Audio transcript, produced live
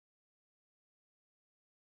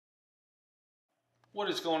What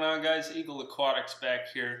is going on, guys? Eagle Aquatics back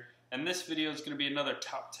here, and this video is going to be another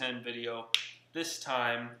top 10 video, this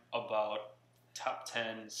time about top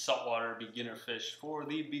 10 saltwater beginner fish for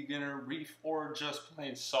the beginner reef or just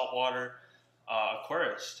plain saltwater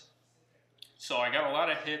aquarist. So I got a lot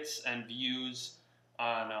of hits and views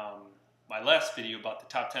on my last video about the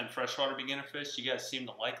top 10 freshwater beginner fish. You guys seem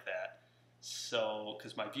to like that, so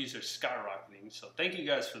because my views are skyrocketing, so thank you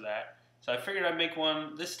guys for that. So I figured I'd make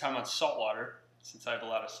one this time on saltwater, since I have a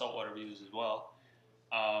lot of saltwater views as well.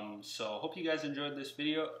 So hope you guys enjoy this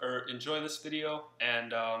video,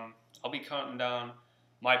 and I'll be counting down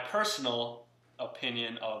my personal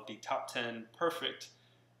opinion of the top 10 perfect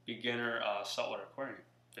beginner saltwater aquarium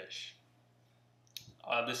fish.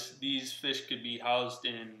 These fish could be housed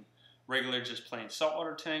in regular, just plain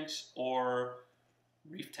saltwater tanks or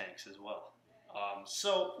reef tanks as well.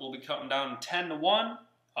 So we'll be counting down 10 to 1.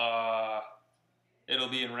 It'll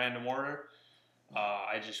be in random order.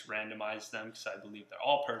 I just randomized them because I believe they're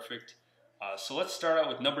all perfect. So let's start out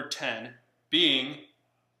with number 10, being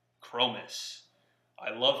chromis. I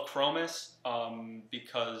love chromis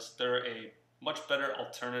because they're a much better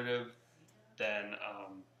alternative than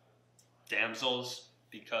damsels,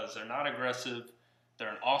 because they're not aggressive. They're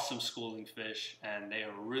an awesome schooling fish, and they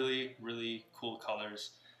are really, really cool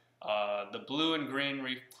colors. The blue and green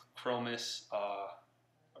reef chromis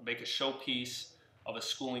make a showpiece of a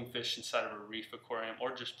schooling fish inside of a reef aquarium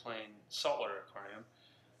or just plain saltwater aquarium,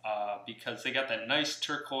 because they got that nice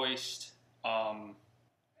turquoise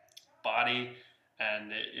body,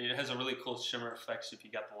 and it has a really cool shimmer effects if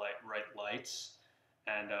you got the right lights.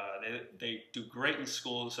 And they do great in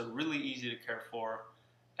schools. They're really easy to care for,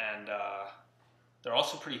 and they're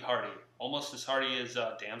also pretty hardy, almost as hardy as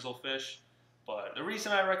damselfish. But the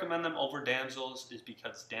reason I recommend them over damsels is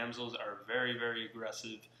because damsels are very, very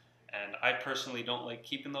aggressive, and I personally don't like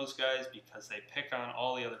keeping those guys because they pick on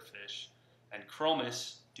all the other fish. And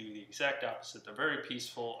chromis do the exact opposite. They're very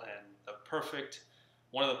peaceful and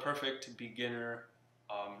one of the perfect beginner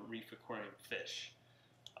reef aquarium fish.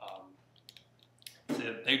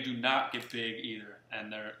 They do not get big either,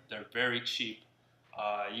 and they're very cheap.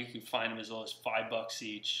 You can find them as low as $5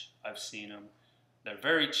 each. I've seen them. They're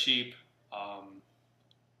very cheap.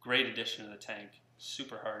 Great addition to the tank.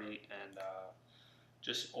 Super hardy, and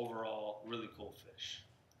just overall really cool fish.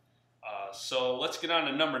 So let's get on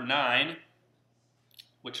to number 9,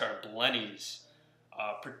 which are blennies.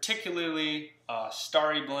 Particularly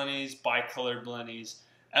starry blennies, bicolored blennies,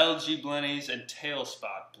 algae blennies, and tail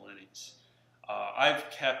spot blennies. I've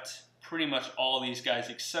kept pretty much all of these guys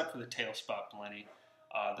except for the tail spot blenny.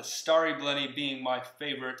 The starry blenny being my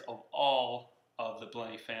favorite of all of the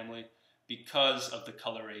blenny family because of the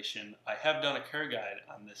coloration. I have done a care guide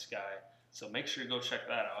on this guy, so make sure to go check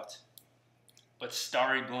that out. But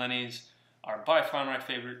starry blennies are by far my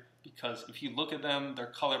favorite because if you look at them, their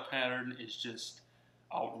color pattern is just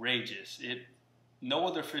outrageous. No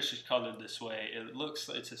other fish is colored this way.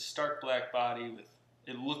 It's a stark black body with,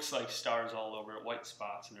 it looks like stars all over it, white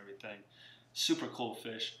spots and everything. Super cool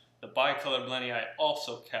fish. The bicolored blenny I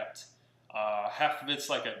also kept. Half of it's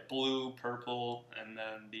like a blue, purple, and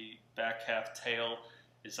then the back half tail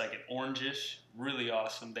is like an orangish. Really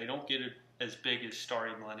awesome. They don't get it as big as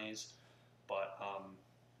starry blennies, but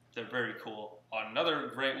they're very cool.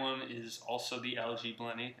 Another great one is also the algae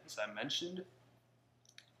blenny, as I mentioned.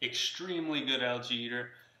 Extremely good algae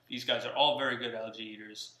eater. These guys are all very good algae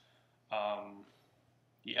eaters.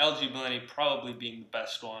 The algae blenny probably being the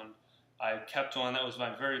best one. I kept one that was one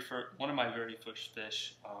of my very first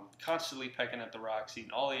fish. Constantly pecking at the rocks,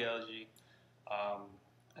 eating all the algae.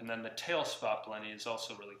 And then the tail spot blenny is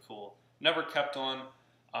also really cool. Never kept one,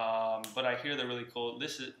 but I hear they're really cool.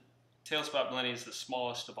 Tail spot blenny is the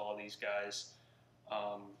smallest of all these guys,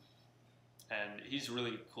 and he's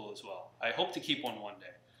really cool as well. I hope to keep one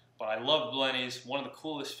day. But I love blennies, one of the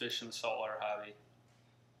coolest fish in the saltwater hobby.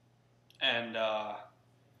 And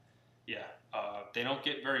they don't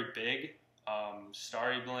get very big.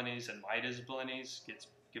 Starry blennies and Midas blennies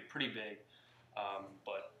get pretty big,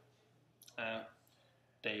 but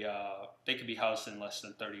they could be housed in less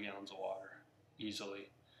than 30 gallons of water easily.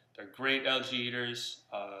 They're great algae eaters.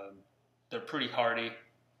 They're pretty hardy.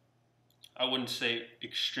 I wouldn't say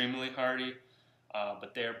extremely hardy,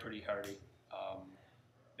 but they're pretty hardy.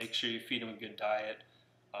 Make sure you feed them a good diet,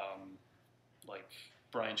 like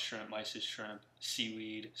brine shrimp, mysis shrimp,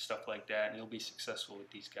 seaweed, stuff like that, and you'll be successful with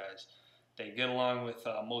these guys. They get along with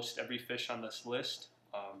most every fish on this list,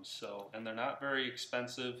 and they're not very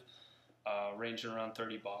expensive, ranging around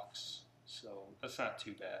 $30, so that's not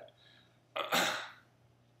too bad.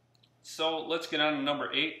 So let's get on to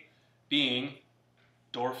number 8, being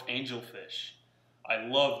dwarf angelfish. I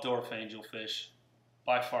love dwarf angelfish.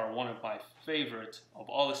 By far one of my favorite of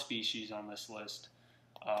all the species on this list.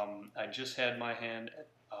 I just had my hand at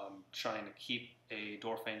trying to keep a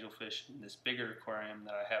dwarf angelfish in this bigger aquarium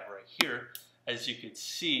that I have right here. As you can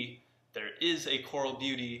see, there is a coral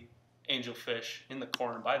beauty angelfish in the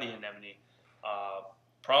corner by the anemone.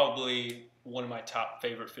 Probably one of my top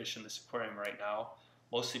favorite fish in this aquarium right now,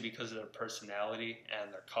 mostly because of their personality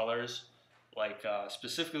and their colors. Like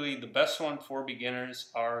specifically, the best one for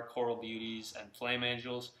beginners are coral beauties and flame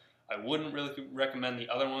angels. I wouldn't really recommend the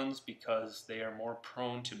other ones because they are more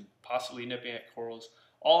prone to possibly nipping at corals.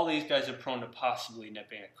 All these guys are prone to possibly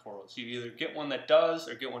nipping at corals. You either get one that does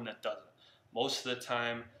or get one that doesn't. Most of the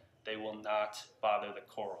time, they will not bother the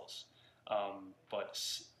corals. But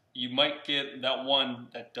you might get that one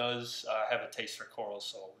that does have a taste for corals,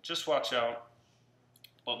 so just watch out.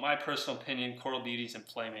 But my personal opinion, coral beauties and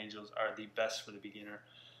flame angels are the best for the beginner.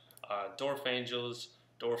 Dwarf angels,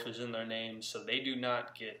 dwarf is in their name, so they do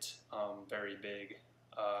not get very big.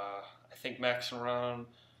 I think max around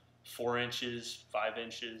 4 inches, 5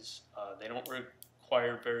 inches. They don't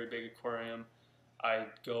require very big aquarium.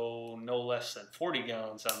 I'd go no less than 40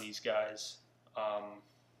 gallons on these guys.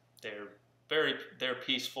 They're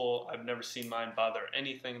peaceful. I've never seen mine bother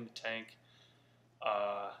anything in the tank.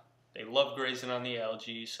 They love grazing on the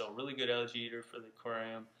algae, so really good algae eater for the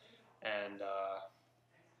aquarium, and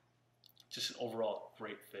just an overall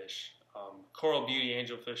great fish. Coral beauty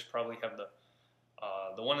angelfish probably have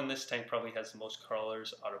the one in this tank probably has the most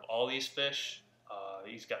colors out of all these fish.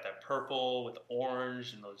 He's got that purple with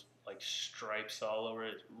orange and those like stripes all over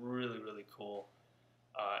it. It's really, really cool.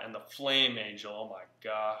 And the flame angel, oh my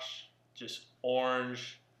gosh, just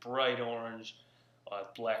orange, bright orange,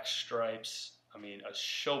 black stripes. I mean, a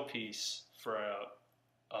showpiece for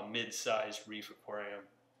a mid-sized reef aquarium.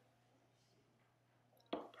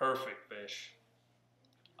 Perfect fish.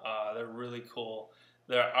 They're really cool.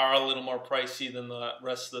 They are a little more pricey than the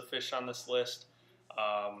rest of the fish on this list.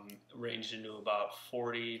 Ranging to about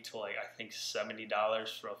 $40 to like I think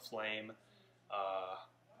 $70 for a flame.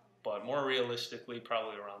 But more realistically,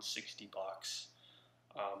 probably around 60 bucks.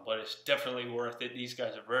 But it's definitely worth it. These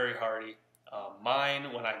guys are very hardy.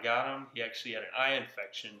 Mine, when I got him, he actually had an eye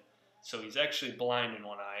infection, so he's actually blind in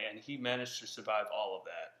one eye, and he managed to survive all of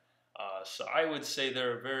that. So I would say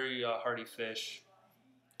they're a very hardy fish.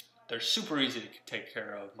 They're super easy to take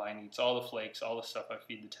care of. Mine eats all the flakes, all the stuff I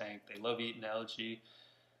feed the tank. They love eating algae.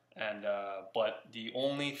 And but the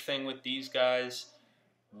only thing with these guys,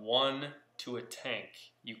 one to a tank.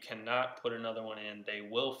 You cannot put another one in. They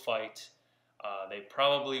will fight. They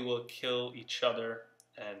probably will kill each other.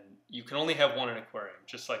 And you can only have one in an aquarium,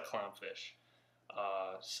 just like clownfish.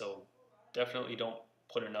 So definitely don't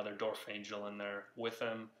put another dwarf angel in there with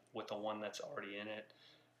them, with the one that's already in it,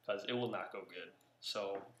 because it will not go good.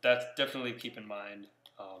 So that's definitely keep in mind.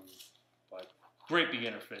 But great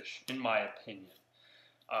beginner fish, in my opinion.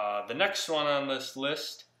 The next one on this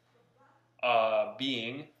list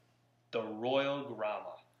being the Royal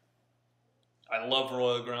Grama. I love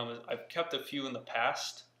Royal Gramas. I've kept a few in the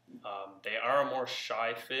past. They are a more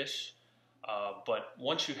shy fish, but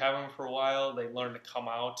once you have them for a while, they learn to come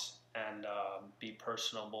out and be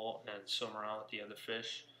personable and swim around with the other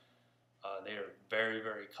fish. They are very,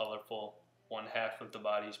 very colorful. One half of the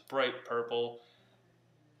body is bright purple,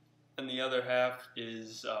 and the other half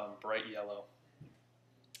is bright yellow.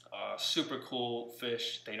 Super cool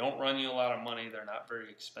fish. They don't run you a lot of money. They're not very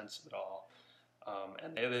expensive at all.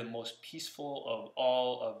 And they're the most peaceful of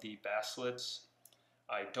all of the basslets.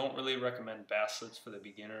 I don't really recommend basslets for the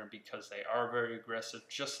beginner because they are very aggressive,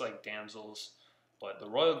 just like damsels. But the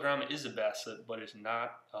Royal Grama is a basslet, but it's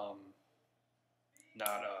not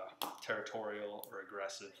territorial or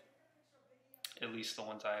aggressive. At least the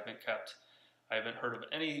ones I haven't kept. I haven't heard of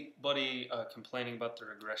anybody complaining about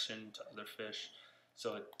their aggression to other fish.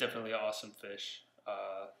 So it's definitely an awesome fish.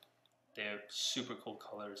 They have super cool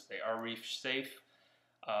colors. They are reef safe.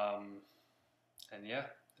 And yeah,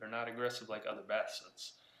 they're not aggressive like other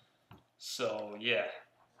basslets. So yeah,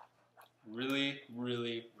 really,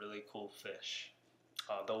 really, really cool fish.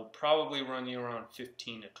 They'll probably run you around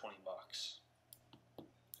 15 to 20 bucks.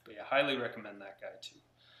 But yeah, highly recommend that guy too.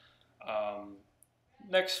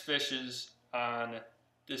 Next fishes on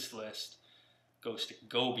this list goes to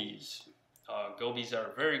gobies. Gobies are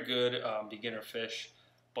a very good beginner fish,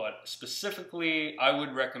 but specifically I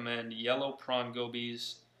would recommend yellow prawn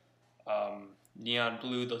gobies, neon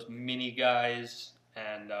blue, those mini guys,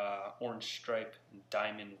 and orange stripe and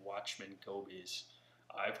diamond watchman gobies.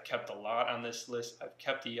 I've kept a lot on this list. I've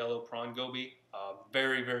kept the yellow prawn goby.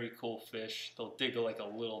 Very, very cool fish. They'll dig like a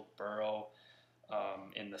little burrow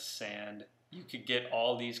in the sand you could get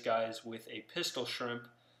all these guys with a pistol shrimp,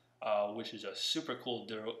 which is a super cool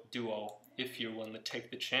duo if you're willing to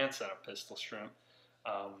take the chance on a pistol shrimp.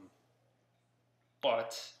 Um,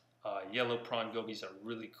 but yellow prawn gobies are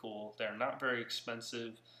really cool. They're not very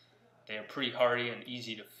expensive. They are pretty hardy and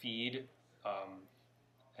easy to feed.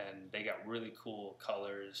 And they got really cool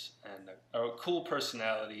colors and a cool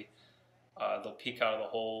personality. They'll peek out of the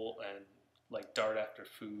hole and like dart after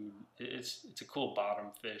food. It's a cool bottom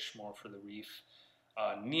fish, more for the reef.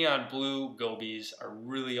 Neon blue gobies are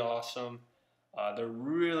really awesome. They're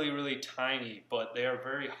really tiny, but they are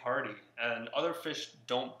very hardy, and other fish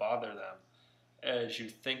don't bother them as you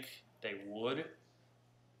think they would,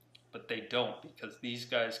 but they don't because these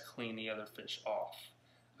guys clean the other fish off.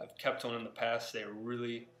 I've kept one in the past. They're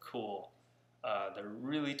really cool. They're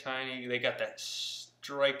really tiny. They got that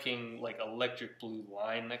striking like electric blue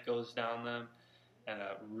line that goes down them, and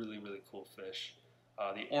a really cool fish.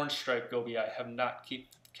 The orange striped goby, I have not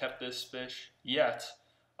kept this fish yet,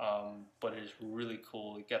 but it is really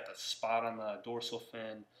cool. You got the spot on the dorsal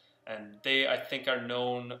fin, and they, I think, are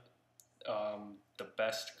known the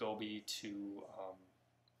best goby to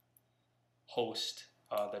host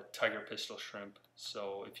the tiger pistol shrimp.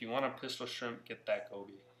 So if you want a pistol shrimp, get that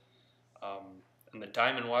goby. And the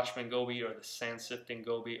diamond watchman goby or the sand sifting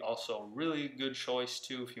goby, also a really good choice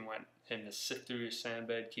too if you want him to sift through your sand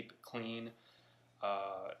bed, keep it clean.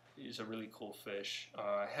 He's a really cool fish.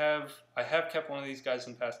 I have kept one of these guys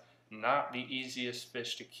in the past. Not the easiest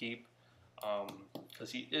fish to keep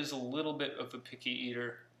because he is a little bit of a picky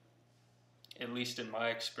eater, at least in my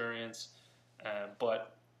experience.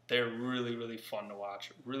 But they're really fun to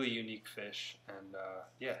watch. Really unique fish, and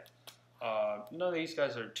yeah. None of these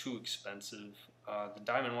guys are too expensive. The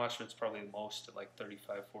Diamond Watchman's probably the most at like $35,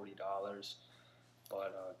 $40.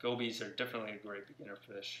 But gobies are definitely a great beginner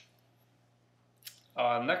fish.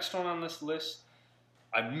 Next one on this list,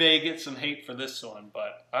 I may get some hate for this one,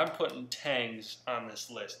 but I'm putting tangs on this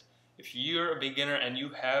list. If you're a beginner and you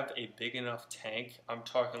have a big enough tank, I'm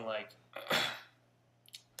talking like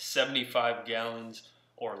 75 gallons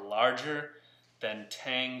or larger, then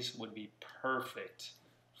tangs would be perfect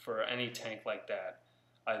for any tank like that.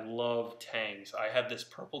 I love tangs. I have this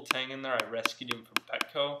purple tang in there. I rescued him from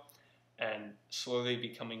Petco, and slowly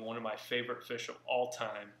becoming one of my favorite fish of all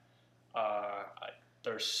time.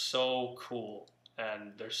 They're so cool,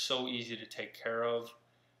 and they're so easy to take care of.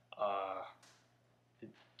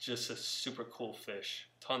 Just a super cool fish.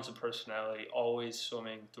 Tons of personality, always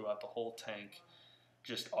swimming throughout the whole tank.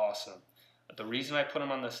 Just awesome. The reason I put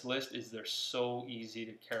them on this list is they're so easy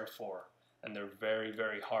to care for, and they're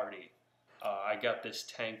very hardy. I got this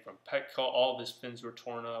tank from Petco. All of his fins were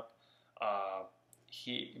torn up.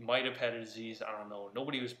 He might have had a disease. I don't know.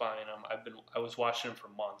 Nobody was buying them. I was watching him for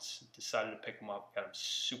months. Decided to pick him up. Got him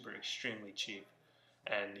super extremely cheap,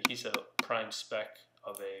 and he's a prime spec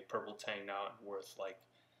of a purple tang now, and worth like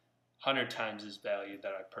 100 times his value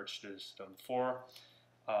that I purchased them for.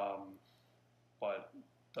 But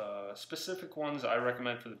the specific ones I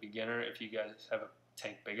recommend for the beginner, if you guys have a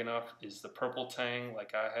tank big enough, is the purple tang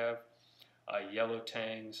like I have, yellow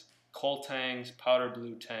tangs, coal tangs, powder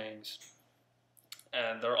blue tangs,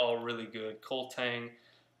 and they're all really good. Coal tang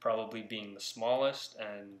probably being the smallest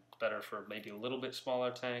and better for maybe a little bit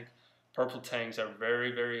smaller tank. Purple tangs are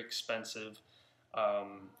very expensive,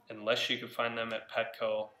 unless you can find them at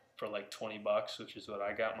Petco for like 20 bucks, which is what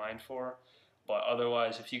I got mine for. But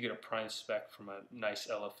otherwise, if you get a prime spec from a nice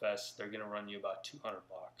LFS, they're going to run you about 200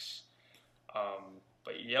 bucks.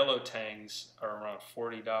 But yellow tangs are around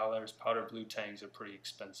 $40. Powder blue tangs are pretty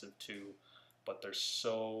expensive too, but they're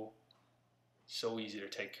so easy to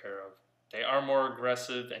take care of. They are more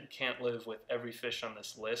aggressive and can't live with every fish on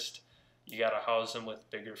this list. You got to house them with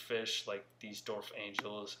bigger fish like these dwarf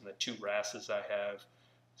angels and the two wrasses I have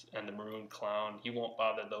and the maroon clown. He won't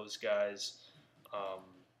bother those guys.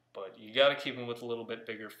 But you got to keep him with a little bit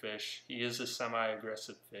bigger fish. He is a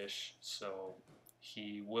semi-aggressive fish, so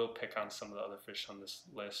he will pick on some of the other fish on this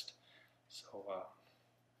list. So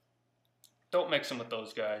don't mix him with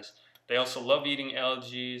those guys. They also love eating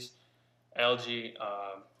algae.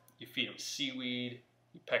 You feed him seaweed.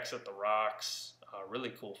 He pecks at the rocks.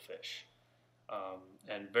 Really cool fish,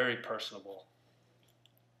 and very personable.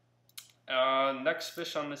 Next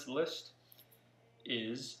fish on this list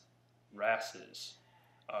is wrasses.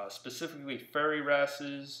 Specifically fairy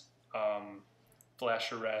wrasses,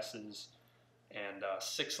 flasher wrasses, and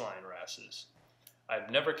 6-line wrasses. I've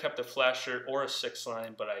never kept a flasher or a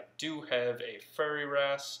 6-line, but I do have a fairy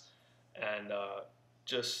wrasse, and I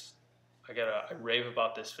rave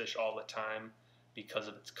about this fish all the time because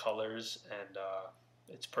of its colors and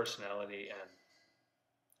its personality, and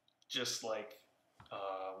just like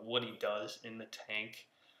what he does in the tank.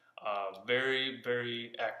 Very,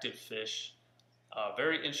 very active fish.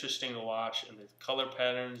 Very interesting to watch, and the color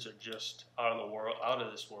patterns are just out of the world, out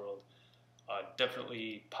of this world.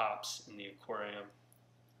 Definitely pops in the aquarium.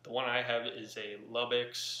 The one I have is a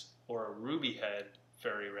Lubbock's or a ruby head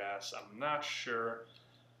fairy wrasse. I'm not sure,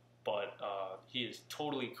 but he is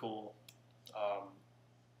totally cool.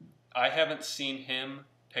 I haven't seen him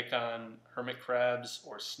pick on hermit crabs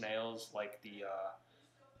or snails like the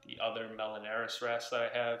other Melanaris wrasse that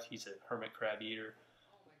I have. He's a hermit crab eater,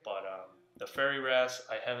 but the fairy wrasse,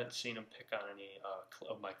 I haven't seen him pick on any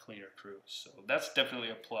of my cleaner crew. So that's definitely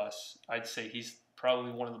a plus. I'd say he's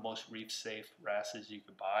probably one of the most reef safe wrasses you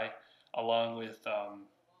could buy, along with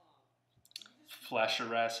flasher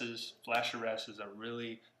wrasses. Flasher wrasses are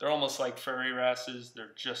really, they're almost like fairy wrasses.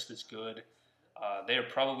 They're just as good. They are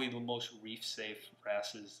probably the most reef safe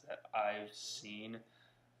wrasses that I've seen,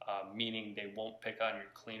 meaning they won't pick on your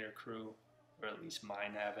cleaner crew, or at least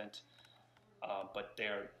mine haven't. But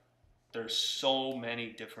there's so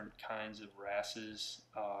many different kinds of wrasses,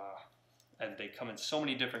 and they come in so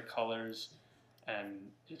many different colors,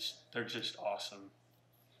 and they're just awesome.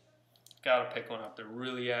 Gotta pick one up. They're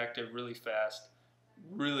really active, really fast,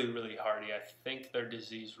 really, really hardy. I think they're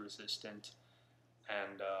disease resistant,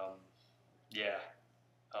 and yeah,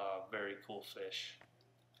 very cool fish.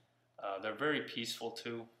 They're very peaceful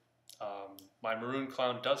too. My maroon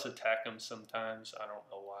clown does attack them sometimes. I don't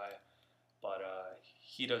know why, but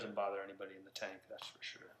he doesn't bother anybody in the tank, that's for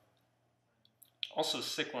sure. Also,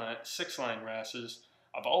 six line wrasses.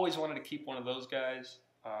 I've always wanted to keep one of those guys.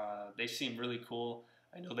 They seem really cool.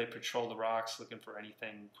 I know they patrol the rocks looking for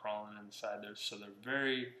anything crawling inside there, so they're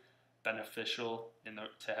very beneficial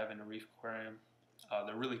to have in a reef aquarium.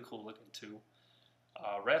 They're really cool looking too.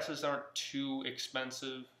 Wrasses aren't too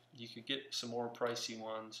expensive. You could get some more pricey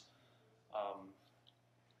ones,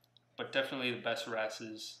 but definitely the best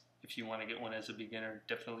wrasses, if you want to get one as a beginner,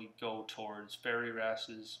 definitely go towards fairy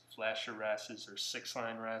wrasses, flasher wrasses, or six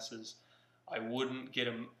line wrasses. I wouldn't get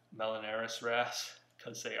a Melanaris wrasse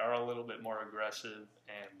because they are a little bit more aggressive,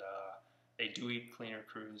 and they do eat cleaner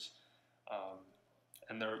crews.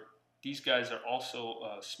 And these guys are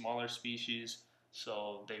also a smaller species,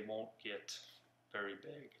 so they won't get very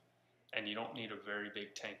big, and you don't need a very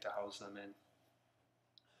big tank to house them in.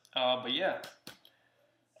 But yeah,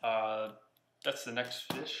 that's the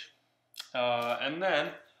next fish. And then,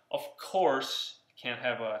 of course, can't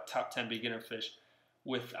have a top 10 beginner fish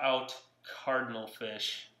without cardinal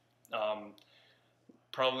fish.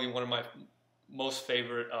 Probably one of my most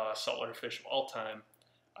favorite saltwater fish of all time.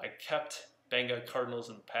 I kept Banggai cardinals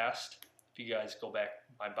in the past. If you guys go back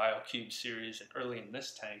my BioCube series and early in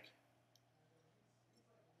this tank,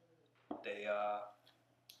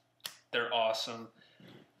 they're awesome.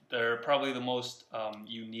 They're probably the most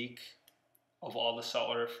unique of all the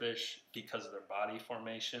saltwater fish because of their body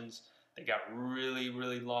formations. They got really,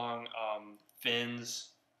 really long fins.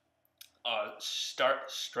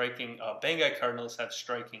 Striking. Banggai cardinals have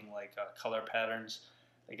striking color patterns.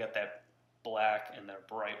 They got that black and their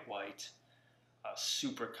bright white,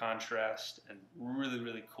 super contrast, and really,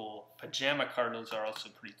 really cool. Pajama cardinals are also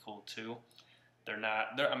pretty cool too.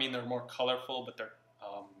 I mean, they're more colorful, but their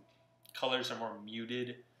colors are more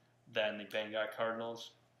muted than the Banggai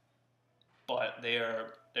cardinals. But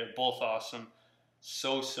they're both awesome.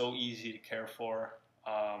 So easy to care for.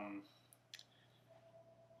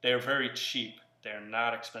 They're very cheap. They're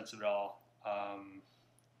not expensive at all.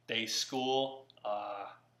 They school.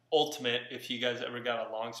 Ultimate, if you guys ever got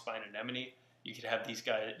a long spine anemone, you could have these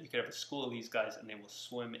guys. You could have a school of these guys, and they will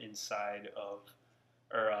swim inside of,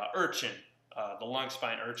 or urchin, the long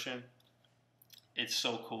spine urchin. It's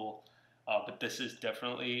so cool. But this is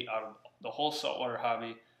definitely, out of the whole saltwater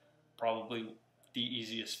hobby, probably the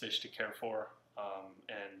easiest fish to care for,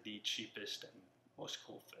 and the cheapest and most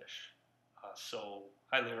cool fish. So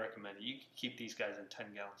highly recommend it. You can keep these guys in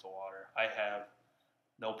 10 gallons of water. I have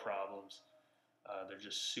no problems. They're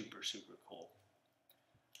just super cool.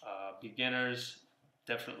 Beginners,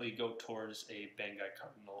 definitely go towards a Banggai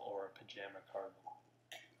cardinal or a pajama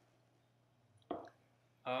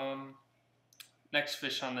cardinal. Next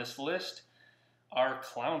fish on this list are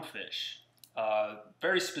clownfish.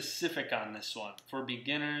 Very specific on this one. For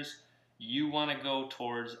beginners, you want to go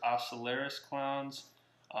towards Ocellaris clowns,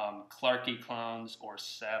 Clarkie clowns, or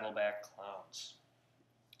saddleback clowns.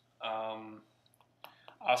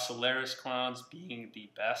 Ocellaris clowns being the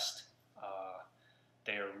best.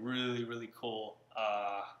 They are really cool.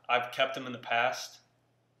 I've kept them in the past.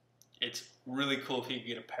 It's really cool if you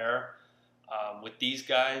get a pair. With these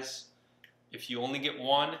guys, if you only get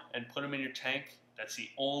one and put them in your tank, That's the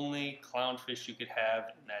only clownfish you could have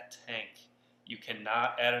in that tank. You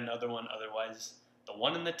cannot add another one, otherwise the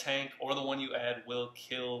one in the tank or the one you add will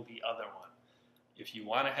kill the other one. If you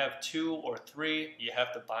want to have 2 or 3, you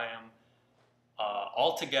have to buy them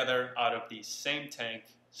all together out of the same tank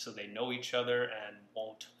so they know each other and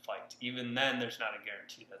won't fight. Even then, there's not a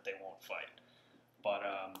guarantee that they won't fight. But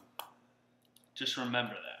just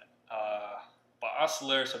remember that. But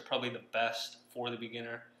oscillaries are probably the best for the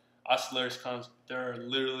beginner. Oscillaries, there are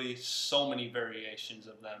literally so many variations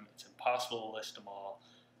of them. It's impossible to list them all.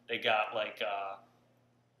 They got like,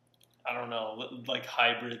 I don't know, like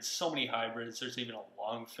hybrids, so many hybrids. There's even a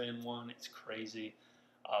long fin one. It's crazy.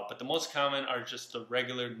 But the most common are just the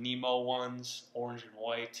regular Nemo ones, orange and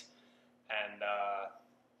white, and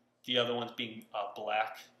the other ones being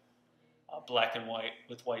black and white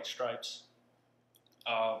with white stripes.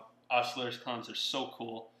 Oscillaries clowns are so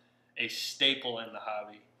cool, a staple in the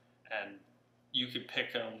hobby, and you could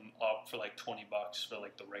pick them up for like 20 bucks for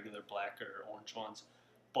like the regular black or orange ones.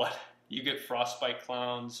 But you get frostbite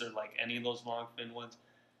clowns or like any of those long fin ones,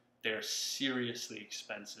 they're seriously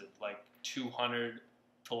expensive, like $200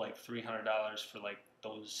 to like $300 for like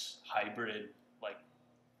those hybrid like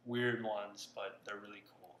weird ones, but they're really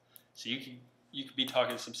cool. So you could be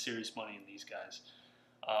talking some serious money in these guys.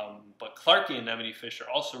 But Clarky anemone fish are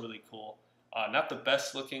also really cool. Not the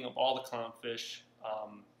best looking of all the clownfish,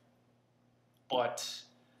 but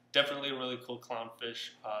definitely a really cool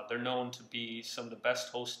clownfish. They're known to be some of the best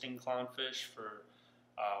hosting clownfish for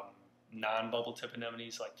non-bubble tip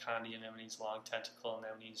anemones like condi anemones, long tentacle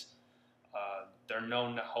anemones. They're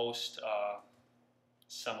known to host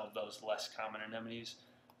some of those less common anemones.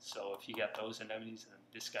 So if you got those anemones, then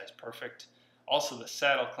this guy's perfect. Also the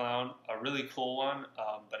saddle clown, a really cool one,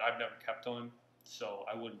 but I've never kept one, so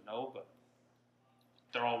I wouldn't know, but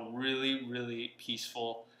they're all really, really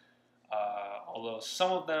peaceful. Although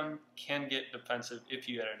some of them can get defensive if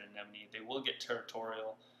you add an anemone. They will get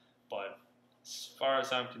territorial, but as far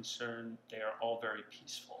as I'm concerned, they are all very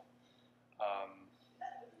peaceful.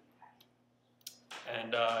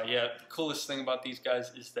 Yeah, the coolest thing about these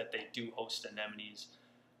guys is that they do host anemones,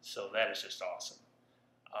 so that is just awesome.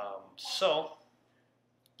 So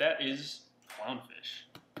that is clownfish.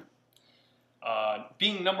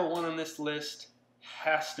 Being number 1 on this list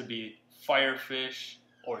has to be firefish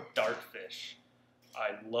or dartfish.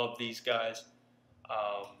 I love these guys.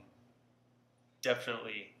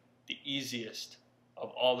 Definitely the easiest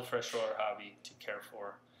of all the freshwater hobby to care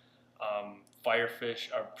for.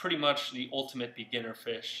 Firefish are pretty much the ultimate beginner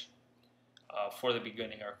fish for the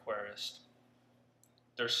beginning aquarist.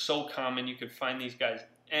 They're so common, you can find these guys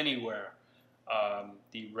anywhere.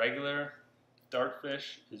 The regular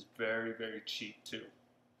dartfish is very, very cheap too.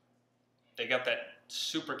 They got that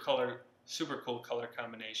super cool color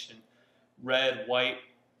combination. Red, white,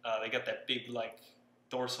 they got that big like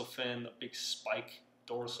dorsal fin, the big spike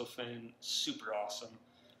dorsal fin, super awesome.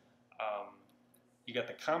 You got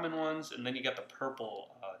the common ones, and then you got the purple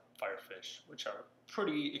firefish, which are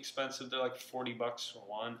pretty expensive. They're like 40 bucks for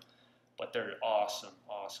one, but they're awesome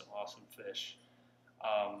fish.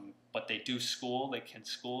 But they do school, they can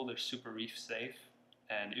school, they're super reef safe.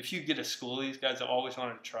 And if you get a school of these guys, I've always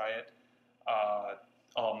wanted to try it.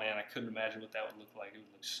 Oh man, I couldn't imagine what that would look like. It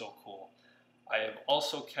would look so cool. I have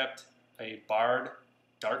also kept a barred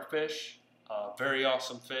dartfish, very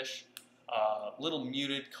awesome fish. Little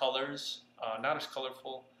muted colors, not as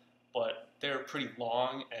colorful, but they're pretty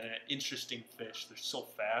long and an interesting fish. They're so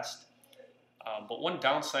fast. But one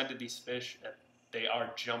downside to these fish, they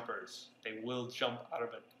are jumpers. They will jump out of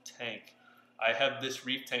a tank. I have this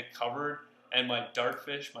reef tank covered, and my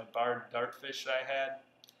dartfish, my barred dartfish that I had,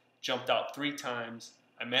 jumped out 3 times.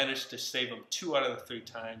 I managed to save him 2 out of the 3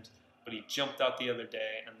 times, but he jumped out the other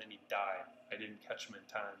day and then he died. I didn't catch him in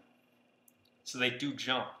time. So they do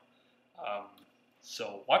jump.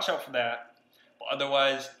 So watch out for that. But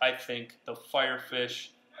otherwise, I think the firefish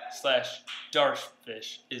 /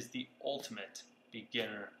 dartfish is the ultimate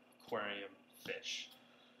beginner aquarium fish.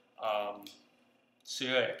 So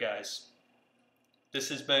yeah, guys, this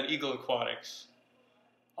has been Eagle Aquatics,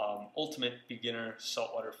 ultimate beginner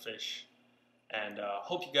saltwater fish, and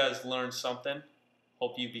hope you guys learned something.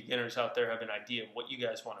 Hope you beginners out there have an idea of what you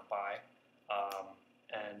guys want to buy.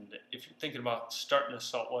 And if you're thinking about starting a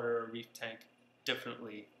saltwater or reef tank,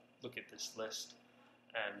 definitely look at this list.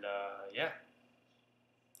 And yeah,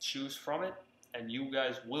 choose from it, and you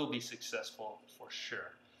guys will be successful for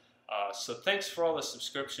sure. So thanks for all the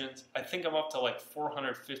subscriptions. I think I'm up to like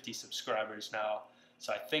 450 subscribers now.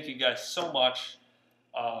 So I thank you guys so much.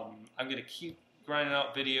 I'm going to keep grinding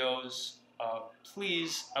out videos.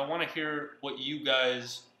 Please, I want to hear what you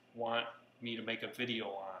guys want me to make a video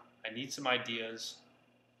on. I need some ideas.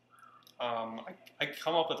 I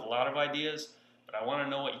come up with a lot of ideas, but I want to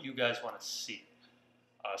know what you guys want to see.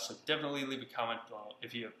 So definitely leave a comment below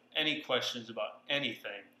if you have any questions about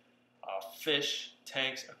anything. Fish,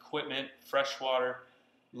 tanks, equipment, freshwater.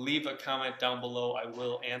 Leave a comment down below. I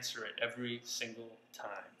will answer it every single time.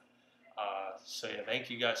 So yeah,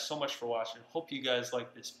 thank you guys so much for watching. Hope you guys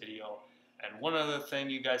like this video. And one other thing,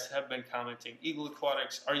 you guys have been commenting, Eagle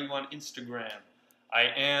Aquatics, are you on Instagram? I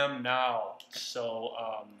am now. So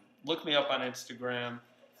look me up on Instagram.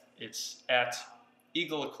 It's at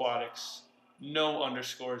Eagle Aquatics. No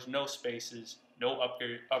underscores, no spaces, no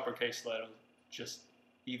uppercase letters, just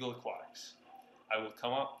Eagle Aquatics. I will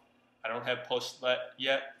come up. I don't have posts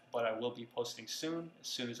yet, but I will be posting soon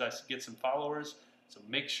as I get some followers. So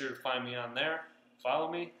make sure to find me on there, follow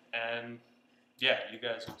me, and yeah, you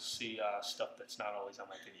guys will see stuff that's not always on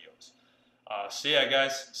my videos. So yeah,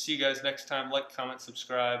 guys, see you guys next time. Like, comment,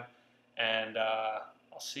 subscribe, and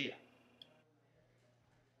I'll see you.